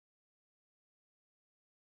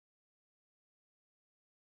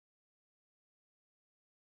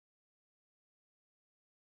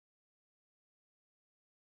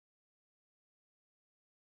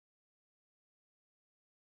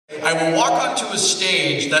I will walk onto a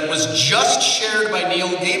stage that was just shared by Neil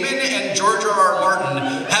Gaiman and George R.R. Martin,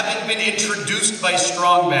 having been introduced by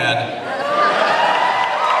Strongman.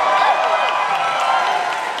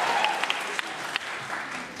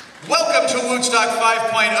 Welcome to Woodstock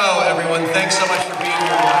 5.0, everyone. Thanks so much for being here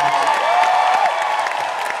tonight.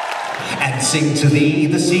 And sing to thee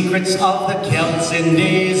the secrets of the Celts in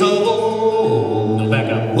days of old. No,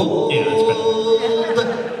 back up. Old. Yeah, that's better.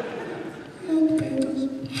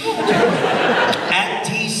 And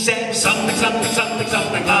he sang something, something, something,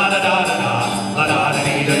 something, la da da da da, la da da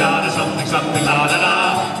dee da da da, something, something, la da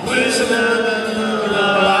da, with la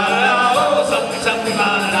da da, oh, something, something,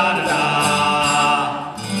 la da da da da.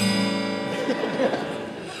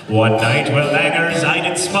 One night, Wil Langers, I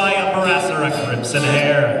did spy a harasser, a crimson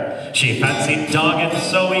hair. She fancied dogging,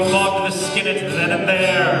 so we walked the skinnet then and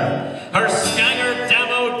there. Her scanger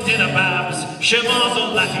demo dinababs,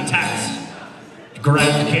 shemazel latin tax.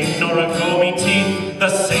 Grand King Noragomi teeth, the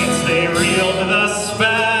saints they reeled the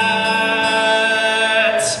spats.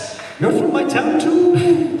 You're from my town too?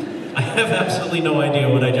 I have absolutely no idea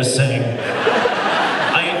what I just sang.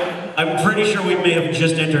 I'm pretty sure we may have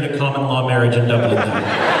just entered a common law marriage in Dublin.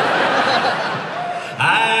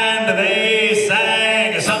 And they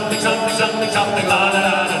sang something, something, something, something, la da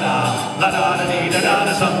da da da, la da da dee da da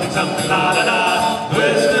da, something, something, la da da,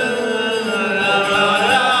 wisdom, la da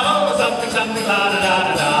da, oh, something, something, la da da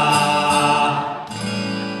da da.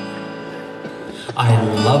 I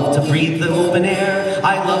love to breathe the open air,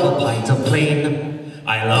 I love a pint of plain.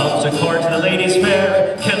 I love to court the ladies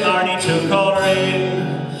fair, Killarney to Coleraine.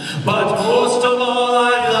 But most of all,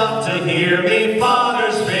 I love to hear me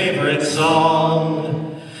father's favorite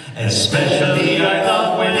song. Especially I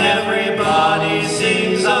love when everybody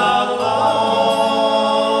sings along.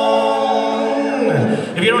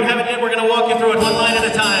 If you don't have it yet, we're going to walk you through it one line at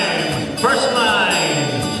a time. First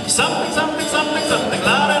line, something, something, something, something,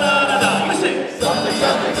 la da da da da. You sing. Something,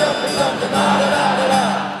 something, something, something, la da da da da.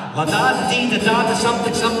 La da da dee da da da,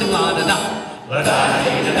 something, something, la da da. La da da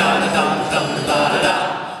dee da da da da, something, la da da.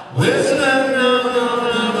 Whistle, la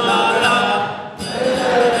da da.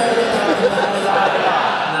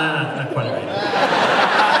 Not quite right.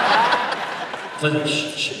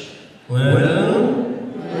 Well,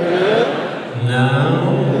 no,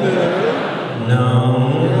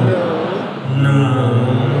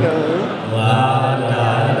 la da da.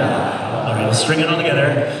 All right, let's string it all together.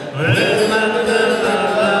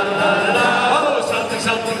 Oh, something,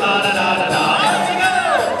 something, la da da da da. All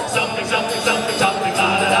together. Something, something, something, something, la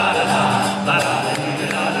da da da da. La da da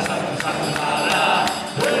da da, something, something, la da da.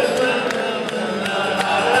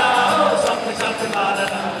 Something, something, la da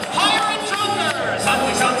da. Higher and stronger.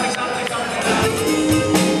 Something, something, something, something.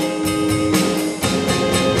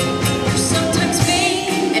 You're sometimes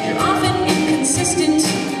vain and you're often inconsistent.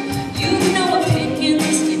 You've no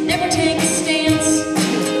opinions, you never take a stance.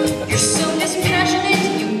 You're so dispassionate,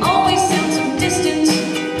 you always sound so distant.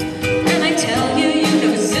 And I tell you, you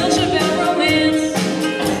know zilch about romance.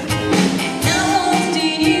 And not once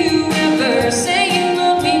did you ever say you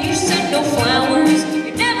love me. You sent no flowers,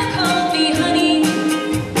 you never called me honey.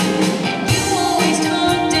 And you always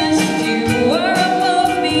talked as if you were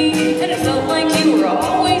above me. And it felt like you were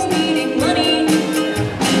always needing money.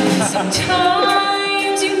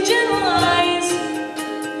 Sometimes you generalize,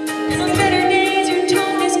 and on better days your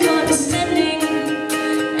tone is condescending.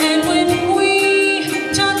 And when we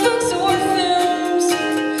talk books or films,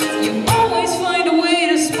 you always find a way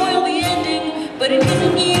to spoil the ending. But it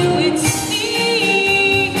isn't you, it's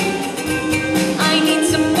me. I need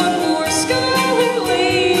someone more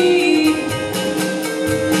scholarly.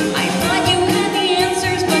 I thought you had the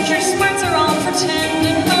answers, but your smarts are all pretend,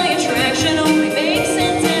 and my attraction only makes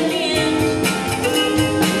sense at the end.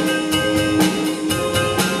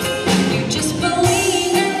 You just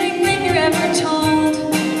believe everything you're ever told.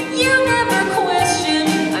 You never question.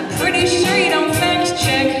 I'm pretty sure you don't fact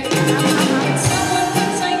check. When someone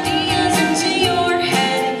puts ideas into your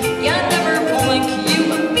head, you never blink, you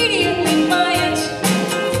immediately buy it.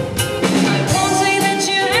 I won't say that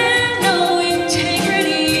you have no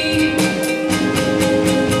integrity,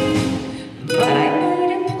 but I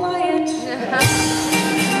might imply it.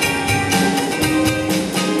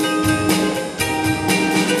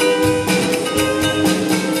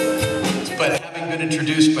 But having been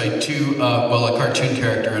introduced by two, well, a cartoon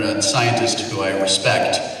character and a scientist who I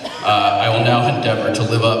respect, I will now endeavor to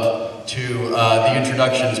live up to the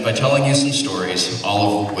introductions by telling you some stories,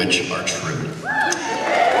 all of which are true.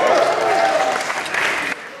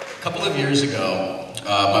 A couple of years ago,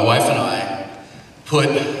 my wife and I put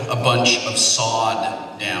a bunch of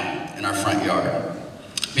sod down in our front yard.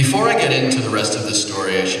 Before I get into the rest of this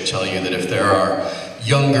story, I should tell you that if there are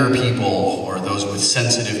younger people or those with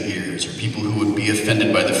sensitive ears or people who would be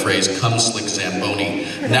offended by the phrase "come slick Zamboni,"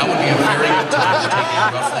 now would be a very good time to take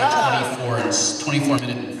a roughly 24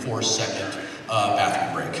 minute and 4 second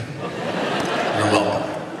bathroom break. You're welcome.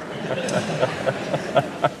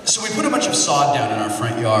 So we put a bunch of sod down in our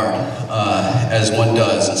front yard, as one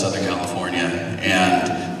does in Southern California, and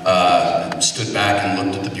stood back and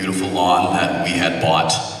looked at the beautiful lawn that we had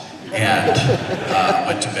bought, and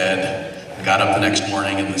went to bed. Got up the next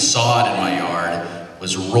morning and the sod in my yard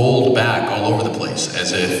was rolled back all over the place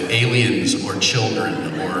as if aliens or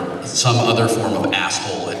children or some other form of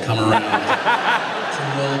asshole had come around to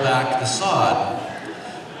roll back the sod.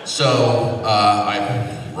 So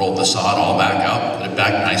I rolled the sod all back up, put it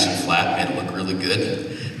back nice and flat, made it look really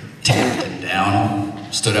good, tamped it down,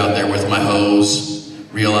 stood out there with my hose,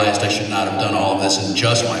 realized I should not have done all of this in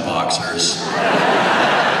just my boxers.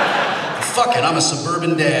 Fuck it, I'm a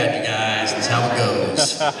suburban dad, you guys. That's how it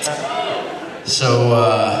goes. So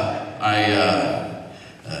I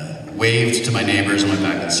waved to my neighbors and went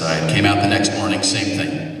back inside. Came out the next morning, same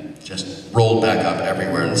thing. Just rolled back up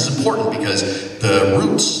everywhere. And this is important because the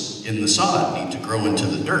roots in the sod need to grow into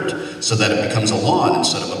the dirt so that it becomes a lawn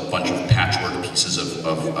instead of a bunch of patchwork pieces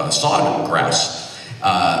of sod grass.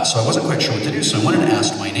 So I wasn't quite sure what to do, so I went and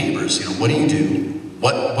asked my neighbors, you know, what do you do?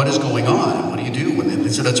 What is going on? What do you do? They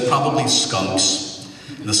said it's probably skunks.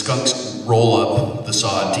 And the skunks roll up the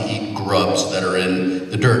sod to eat grubs that are in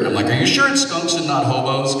the dirt. I'm like, are you sure it's skunks and not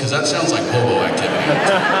hobos? Because that sounds like hobo activity.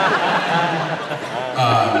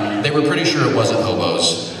 They were pretty sure it wasn't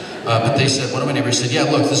hobos. But they said, one of my neighbors said, yeah,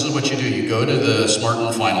 look, this is what you do. You go to the Smart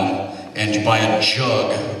and Final and you buy a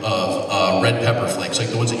jug of red pepper flakes, like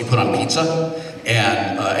the ones that you put on pizza,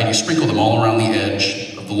 and you sprinkle them all around the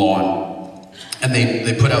edge of the lawn. And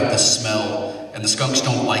they put out this smell, and the skunks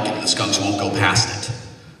don't like it, and the skunks won't go past it.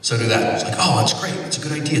 So do that. It's like, oh, that's great. It's a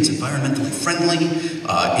good idea. It's environmentally friendly.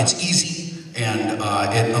 It's easy, and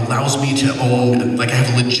it allows me to own, like I have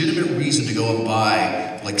a legitimate reason to go and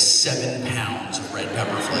buy like 7 pounds of red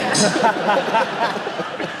pepper flakes.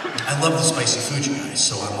 I love the spicy food, you guys,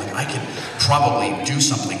 so I'm like, I could probably do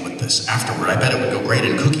something with this afterward. I bet it would go great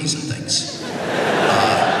in cookies and things.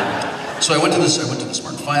 So I went to the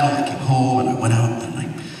Smart Final, I came home, and I went out, and I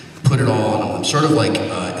put it all, and I'm sort of like,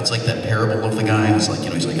 it's like that parable of the guy who's like, you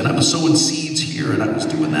know, he's like, and I was sowing seeds here, and I was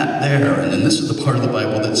doing that there, and then this is the part of the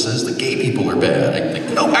Bible that says the gay people are bad. I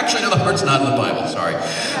think, no, actually, no, the part's not in the Bible, sorry.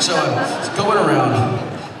 So I'm going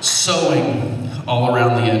around, sowing all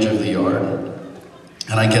around the edge of the yard,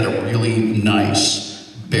 and I get a really nice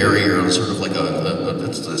barrier, sort of like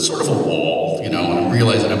it's sort of a wall, you know, and I'm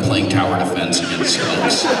realizing I'm playing tower defense against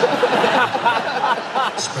skunks.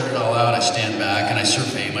 Spread it all out, I stand back and I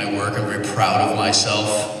survey my work, I'm very proud of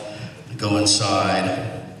myself. I go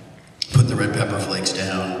inside, put the red pepper flakes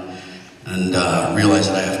down, and realize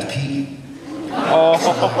that I have to pee. So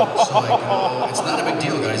I go, it's not a big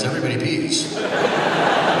deal, guys, everybody pees.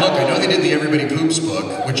 Look, I know they did the Everybody Poops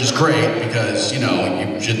book, which is great because, you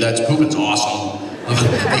know, that's pooping's awesome. The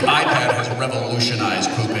iPad has revolutionized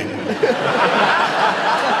pooping.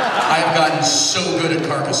 I've gotten so good at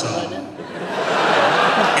Carcassonne.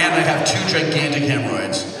 And I have 2 gigantic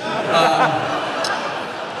hemorrhoids.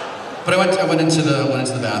 But I went into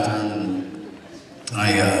the bathroom and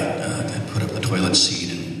I put up the toilet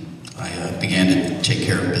seat and I began to take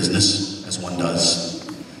care of business, as one does.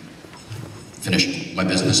 Finished my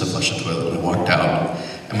business, I flushed the toilet and I walked out.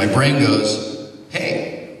 And my brain goes,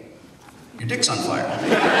 hey, your dick's on fire.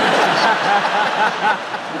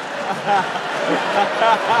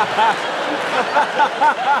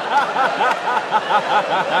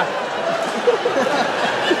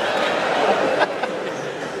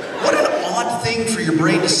 What an odd thing for your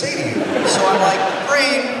brain to say to you. So I'm like,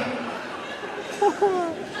 brain,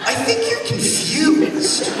 I think you're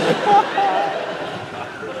confused.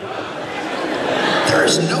 There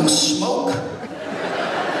is no smoke.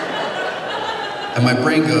 And my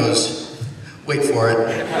brain goes, wait for it.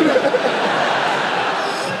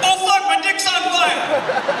 Oh fuck, my dick's on fire!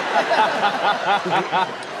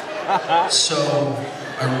 So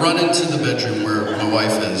I run into the bedroom where my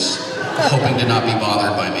wife is, hoping to not be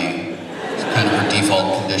bothered by me. It's kind of her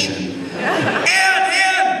default condition.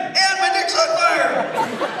 Ann, my dick's on fire!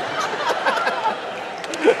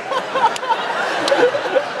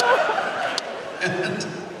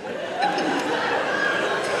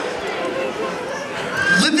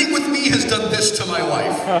 Living with me has done this to my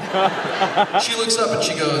wife. She looks up and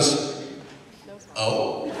she goes,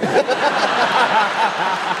 oh?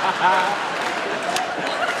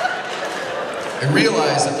 I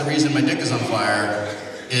realize that the reason my dick is on fire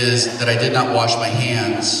is that I did not wash my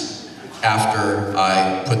hands after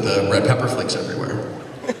I put the red pepper flakes everywhere.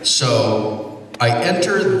 So I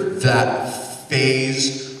enter that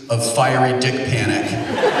phase of fiery dick panic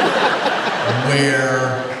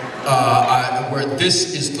where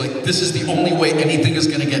this is the only way anything is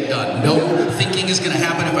going to get done. No thinking is going to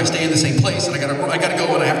happen if I stay in the same place, and I gotta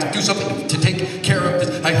go, and I have to do something to take care of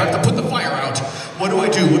this. I have to put the fire out. What do I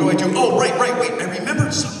do? What do I do? Oh, right, wait, I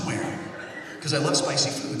remembered somewhere. Because I love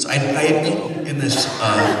spicy foods. I had eaten in this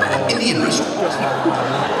Indian restaurant.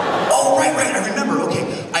 Oh, right, I remember, okay.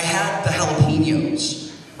 I had the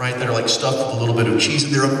jalapenos, right, that are like stuffed with a little bit of cheese,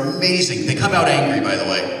 and they're amazing. They come out angry, by the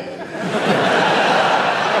way.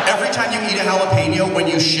 Every time you eat a jalapeno, when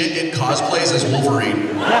you shit, it cosplays as Wolverine.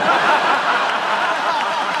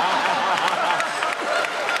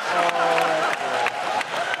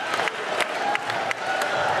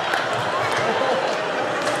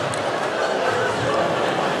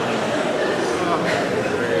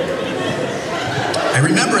 I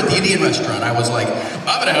remember at the Indian restaurant, I was like,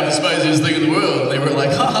 I'm gonna have the spiciest thing in the world. And they were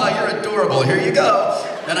like, haha, you're adorable, here you go.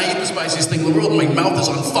 And I eat the spiciest thing in the world, and my mouth is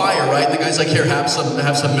on fire, right? And the guy's like, here, have some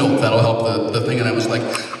milk, that'll help the thing. And I was like,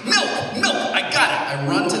 milk, I got it. I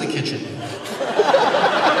run to the kitchen,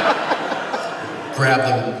 grab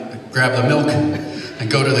the milk, and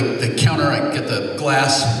go to the counter, I get the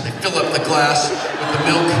glass, I fill up the glass with the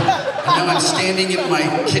milk, and now I'm standing in my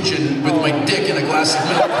kitchen with my dick in a glass of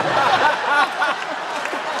milk.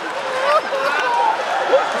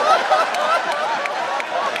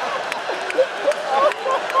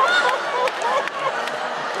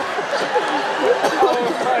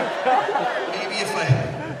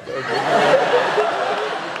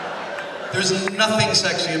 There's nothing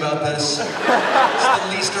sexy about this. It's the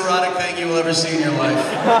least erotic thing you will ever see in your life.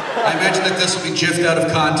 I imagine that this will be jiffed out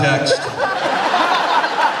of context.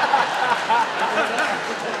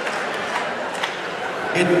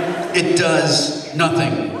 It does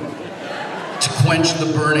nothing to quench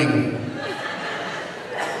the burning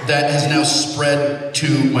that has now spread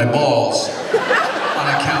to my balls on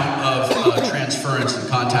account of transference and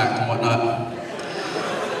contact and whatnot.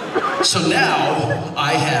 So now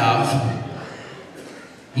I have,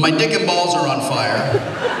 my dick and balls are on fire,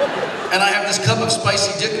 and I have this cup of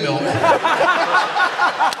spicy dick milk.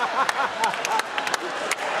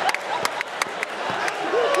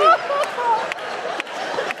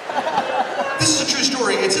 This is a true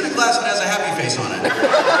story. It's in a glass that has a happy face on it.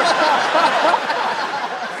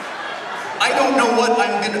 I don't know what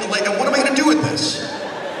I'm gonna, like, what am I gonna do with this?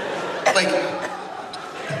 Like,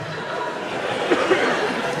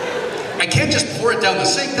 I can't just pour it down the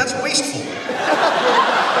sink, that's wasteful.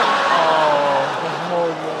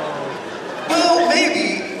 Well,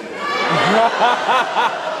 maybe.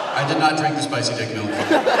 I did not drink the spicy dick milk.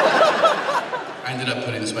 I ended up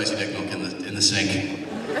putting the spicy dick milk in the sink.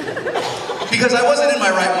 Because I wasn't in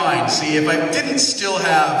my right mind. See, if I didn't still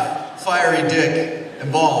have fiery dick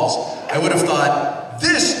and balls, I would have thought,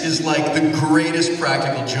 this is like the greatest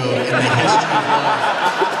practical joke in the history of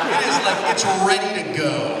life. It is like, it's ready to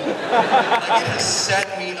go. Like, it has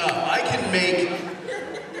set me up. I can make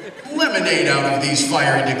lemonade out of these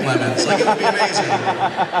fiery dick lemons. Like, it would be amazing.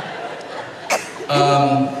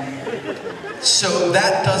 So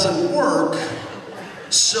that doesn't work.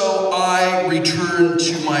 So I returned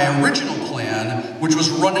to my original plan, which was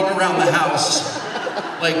running around the house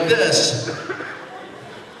like this.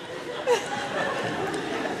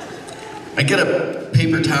 I get a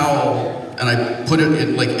paper towel and I put it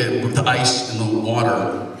in, with the ice and the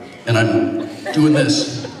water, and I'm doing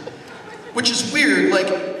this, which is weird.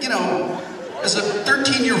 Like, you know, as a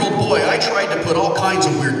 13-year-old boy, I tried to put all kinds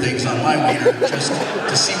of weird things on my wiener just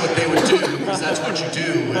to see what they would do, because that's what you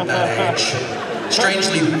do at that age.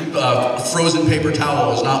 Strangely, a frozen paper towel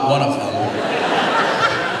was not one of them.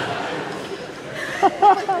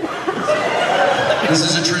 This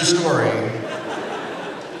is a true story.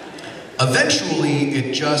 Eventually,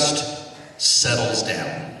 it just settles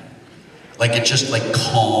down. Like, it just, like,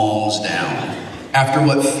 calms down after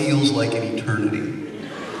what feels like an eternity.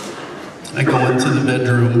 I go into the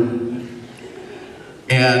bedroom,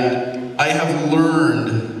 and I have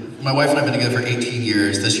learned, my wife and I have been together for 18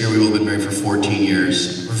 years. This year we will have been married for 14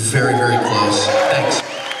 years. We're very, very close. Thanks.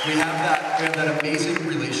 We have that amazing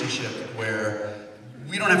relationship where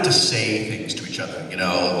we don't have to say things to each other, you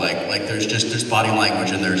know, like there's body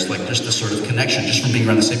language, and there's this sort of connection just from being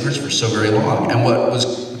around the same person for so very long. And what was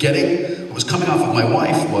coming off of my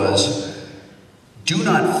wife was, do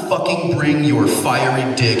not fucking bring your fiery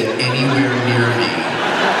dick anywhere near me.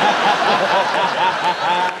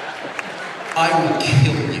 I will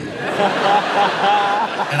kill you.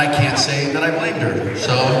 And I can't say that I blamed her.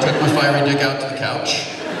 So I took my fiery dick out to the couch.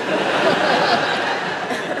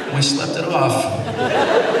 We slept it off.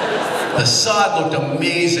 The sod looked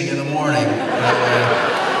amazing in the morning.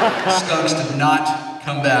 Skunks did not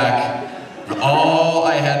come back. And all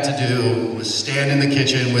I had to do was stand in the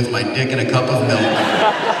kitchen with my dick in a cup of milk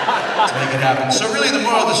to make it happen. So really the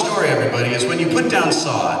moral of the story, everybody, is when you put down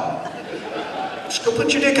sod, just go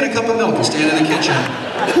put your dick in a cup of milk and stand in the kitchen.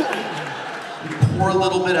 Pour a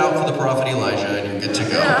little bit out for the prophet Elijah and you're good to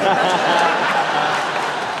go.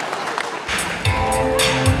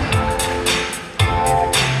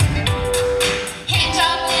 Hand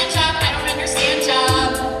job, I don't understand job.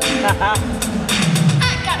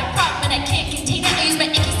 I got a problem and I can't contain it. I use my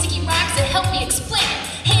icky sticky rocks to help me explain it.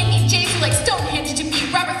 Handy J's are like Stonehenge to me.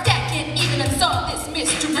 Robert Stack can't even unsolve this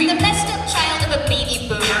mystery. I'm the messed up child of a baby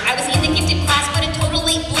boomer. I was in the gifted class but a total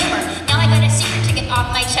late bloomer. Now I got a secret to get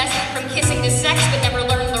off my chest from kissing to sex but never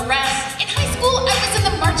learned the rest. In high school I was in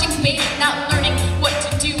the marching band, not learning what to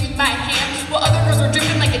do with my hand. While other girls were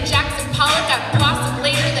dripping like a Jackson Pollock, I blossomed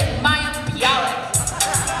later than Maya Bialik.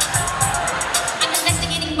 I'm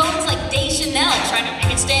investigating bones like Dave Chanel, trying to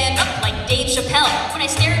make it stand up like Dave Chappelle. When I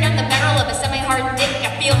stare down the barrel of a semi-hard dick,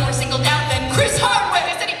 I feel more singled out than Chris Hardwick.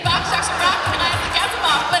 I said he box shocks a rock when I had the gas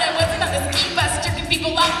off, but I wasn't on the ski bus, jerking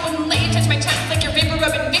people off. Wouldn't lay and touch my chest like your vapor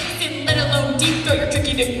rubbing Vixen, let alone deep throw your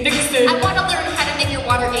tricky Dick Nixon. I want to learn how to make your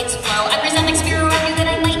Watergates flow. I'm resenting Spiro, I knew that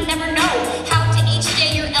I might never know how to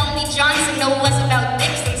HJ your L.B. Johnson, know less about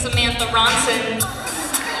dicks than Samantha Ronson.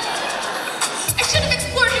 I should have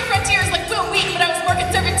explored new frontiers like Wil Wheaton, but I was more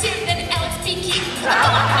conservative than Alex P. Keaton. I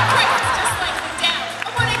fell off the price just like the down. I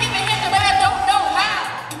want to give a hand but I don't know how.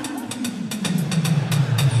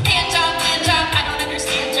 Hand job, I don't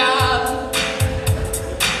understand job.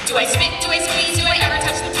 Do I spit, do I squeeze, do I ever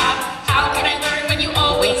touch the top? How can I learn when you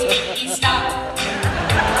always make me stop?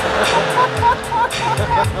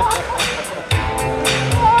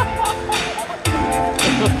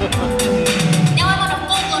 Now I'm on a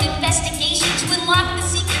full-blown investigation to unlock the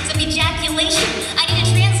secrets of ejaculation. I need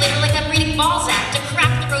a translator like I'm reading Balzac to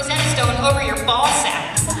crack the Rosetta Stone over your ball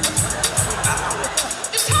sack.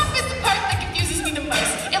 The top is the part that confuses me the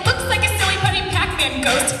most. It looks like a silly bunny Pac-Man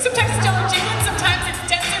ghost. Sometimes it's Jello jiggling, sometimes it's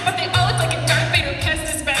denser, but they all look like a Darth Vader pest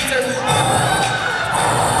dispenser.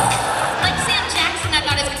 Like Sam Jackson, I'm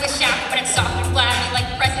not as good with Shaft, but it's soft and flabby like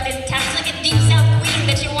President Taft, like a deep South queen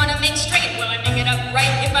that you want to make straight. Will I make it up right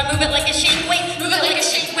if I move it like a shake weight? Move it like a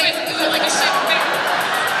shake weight, move it like a shake weight.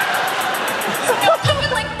 Now pump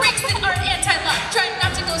it like brakes that aren't anti-lock. Try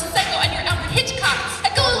not to go psycho on your Alfred Hitchcock. I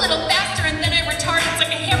go a little faster and then I retard. It's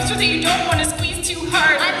like a hamster that you don't want to squeeze too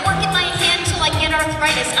hard. I'm working my hand till I get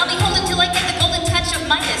arthritis. I'll be holding till I get the golden touch of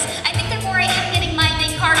Midas. I think therefore I am getting my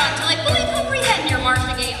big hard on till I fully comprehend your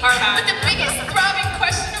Marcia Gay hard on. But the biggest throbbing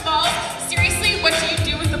question of all, seriously, what do you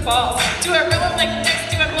do with the balls? Do I roll them like dice?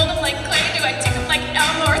 Do I roll them like clay? Do I tick them like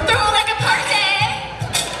Elmo or throw them like a party?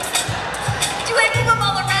 Do I move them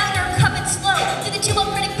all around or come in slow? Do the two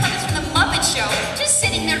operatic puppets from the Muppet Show? Just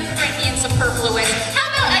sitting there cranky and superfluous. How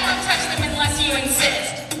about I don't touch them unless you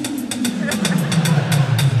insist?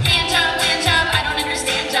 Hand job, I don't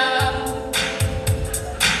understand job.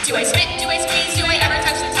 Do I spit, do I squeeze, do I ever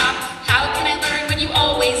touch the top? How can I learn when you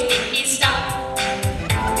always make me stop?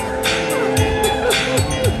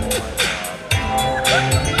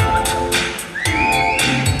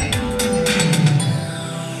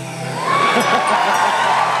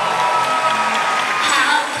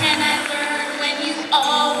 How can I learn when you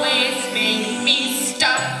always make me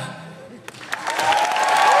stop?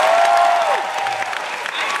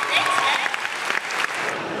 Thanks, guys.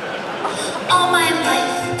 All my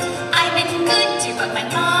life, I've been good to what my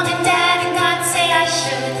mom and dad and God say I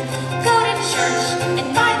should. Go to church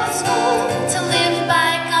and Bible school to live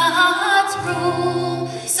by God's rule.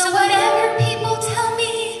 So whatever people tell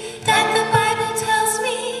me that the Bible tells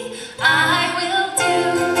me, I will do.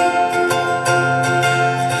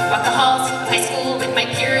 Walk the halls of high school with my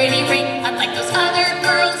purity ring. Unlike those other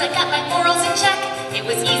girls, I got my morals in check. It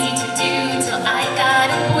was easy to do till I got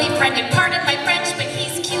a boyfriend. And pardon my French, but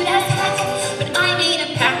he's cute as heck. But I made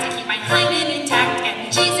a pact to keep my hymen intact,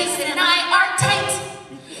 and Jesus and I are tight.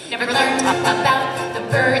 Never learned about the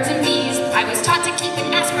birds and bees. I was taught to keep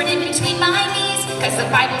an aspirin in between my knees, cause the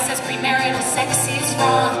Bible says premarital sex is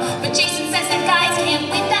wrong. But Jason says that guys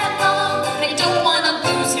can't wait that long. And I don't wanna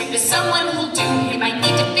lose him to someone who'll do him. I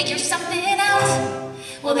need to figure something out.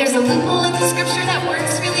 Well, there's a loophole in the scripture that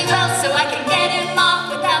works really well, so I can get him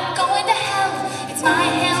off without going to hell. It's my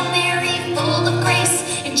Hail Mary full of grace.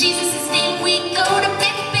 In Jesus' name we go to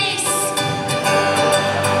big base.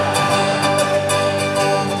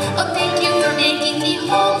 Oh, thank you for making me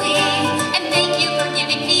whole.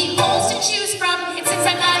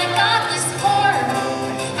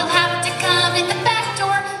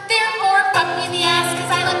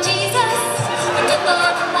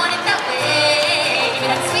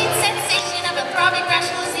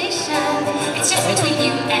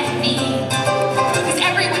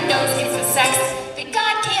 everyone knows it's the sex that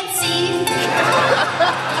God can't see.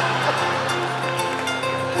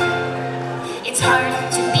 It's hard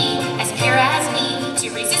to be as pure as me, to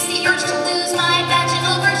resist the urge to lose my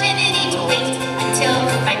vaginal virginity, to wait until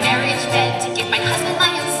my marriage bed to give my husband my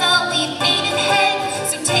unsullied maidenhead.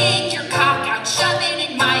 So take your cock out, shove it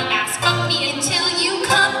in my ass, fuck me until you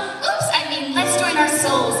come. Oops, I mean, let's join our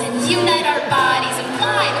souls and unite our bodies and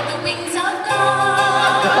fly with the wings of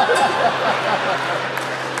God.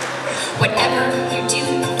 Whatever you do,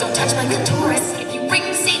 don't touch my clitoris. If you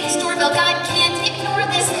ring Satan's doorbell, God can't ignore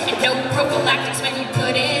this. And no prophylactics when you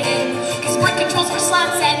put it in, cause birth control's for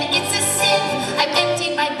sluts and it's a sin. I've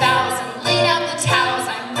emptied my bowels and laid out the towels.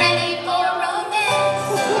 I'm ready for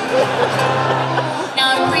romance.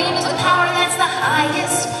 Now I'm praying with power that's the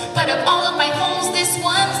highest, but of all of my holes, this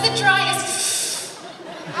one's the driest.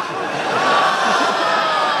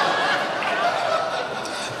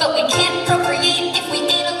 But we can't procreate if we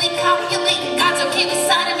anally copulate. God's okay with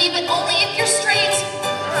sodomy, but only if you're straight.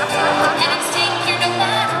 And I'm staying here no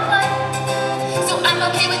matter what. So I'm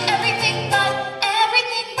okay with everything but,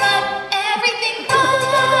 everything but, everything but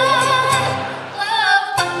love.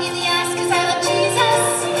 Fuck me in the ass cause I love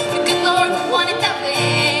Jesus. The good Lord would want it that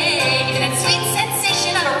way. And that sweet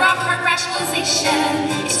sensation of a rock hard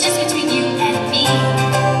rationalization, it's just between you and me.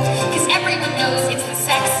 Cause everyone knows it's the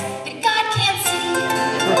sex that God can't see.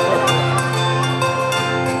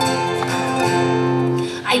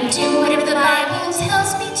 I do whatever the Bible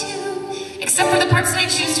tells me to, except for the parts that I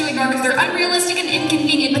choose to ignore because they're unrealistic and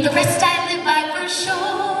inconvenient, but the rest I live by for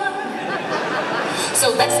sure.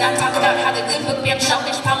 So let's not talk about how the good book banned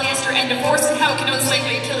shellfish, polyester, and divorce, and how it can own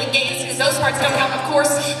slavery, killing gays, because those parts don't count, of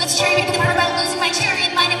course. Let's cherry pick the part about losing my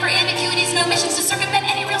chariot, minded for ambiguities, no missions to circumvent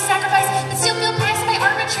any real sacrifice, but still feel past my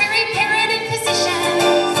arbitrary parroted positions.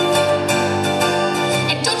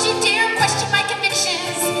 And don't you dare question my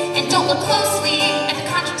convictions, and don't look closely at the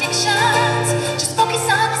contradictions. Just focus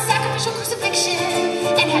on the sacrificial crucifixion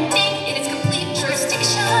and have faith in its complete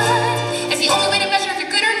jurisdiction as the only way to measure if you're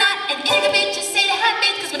good or not. And in a debate, just say to have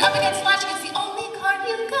faith, because when up against logic, it's the only card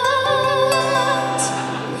you've got.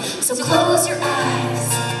 So close your eyes,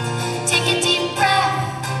 take a deep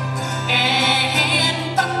breath,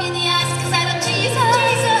 and fuck me in the ass because I love Jesus.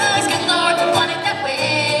 His good Lord would want it that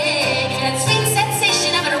way. And that sweet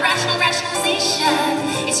sensation of an irrational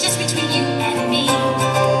rationalization, it's just between you and me.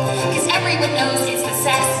 Cause everyone knows it's the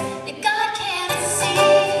sex that God can't see.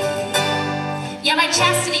 Yeah, my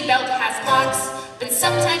chastity belt has locks, but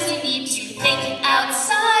sometimes you need to think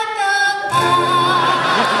outside the box.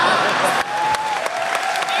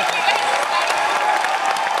 Thank you guys.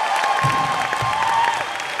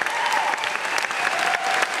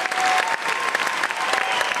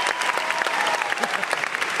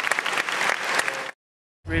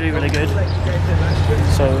 Really, really good.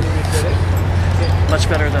 So, much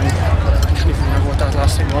better than, I don't even remember what that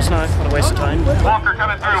last thing was now. What a waste of time. Walker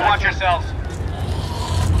coming through, watch yourselves.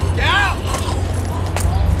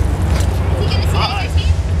 Is he gonna see